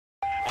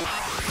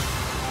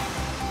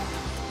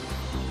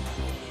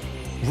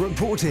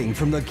Reporting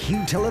from the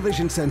Q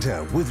Television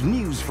Centre with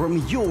news from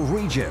your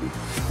region.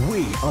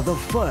 We are the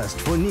first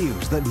for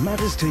news that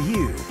matters to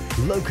you,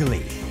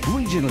 locally,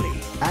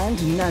 regionally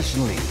and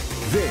nationally.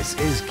 This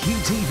is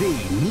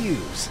QTV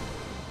News.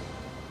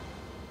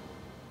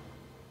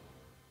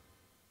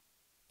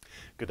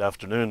 Good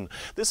afternoon.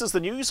 This is the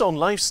news on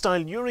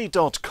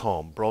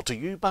lifestylenewry.com, brought to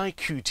you by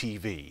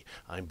QTV.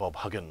 I'm Bob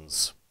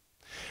Huggins.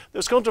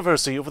 There's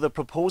controversy over the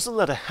proposal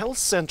that a health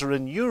centre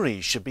in Newry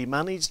should be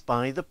managed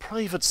by the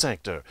private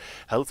sector.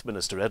 Health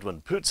Minister Edwin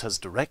Poots has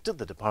directed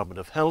the Department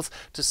of Health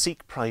to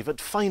seek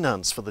private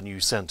finance for the new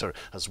centre,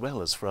 as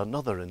well as for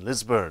another in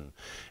Lisburn.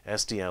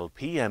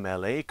 SDLP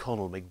MLA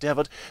Conal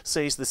McDevitt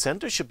says the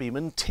centre should be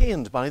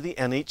maintained by the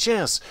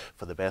NHS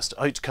for the best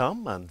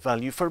outcome and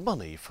value for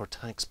money for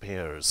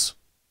taxpayers.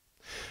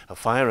 A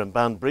fire in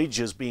Banbridge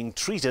is being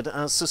treated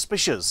as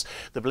suspicious.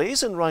 The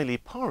blaze in Riley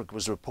Park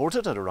was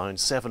reported at around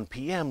 7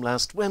 p.m.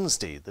 last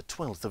Wednesday, the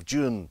 12th of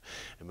June.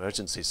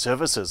 Emergency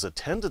services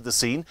attended the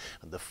scene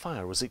and the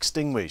fire was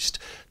extinguished.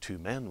 2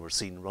 men were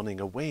seen running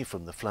away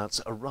from the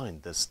flats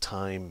around this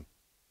time.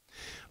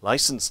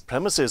 Licensed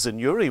premises in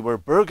Newry were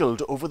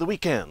burgled over the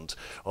weekend.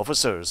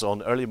 Officers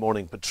on early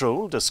morning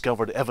patrol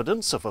discovered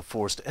evidence of a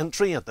forced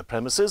entry at the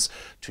premises.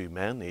 2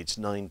 men aged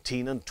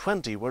 19 and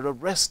 20 were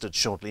arrested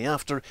shortly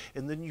after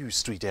in the New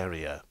Street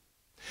area.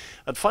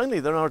 And finally,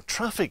 there are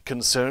traffic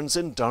concerns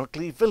in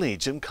Darkley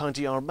Village in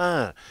County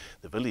Armagh.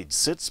 The village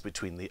sits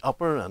between the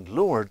upper and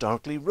lower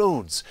Darkley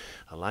roads.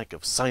 A lack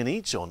of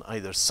signage on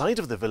either side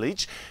of the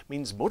village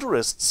means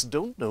motorists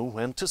don't know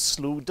when to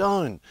slow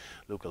down.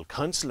 Local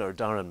councillor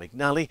Darren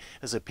McNally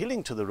is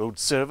appealing to the road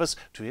service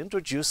to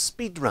introduce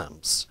speed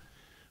ramps.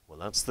 Well,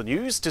 that's the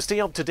news. To stay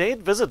up to date,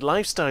 visit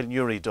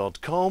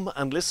lifestylenewry.com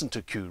and listen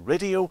to Q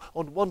Radio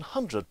on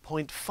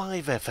 100.5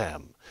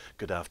 FM.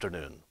 Good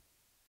afternoon.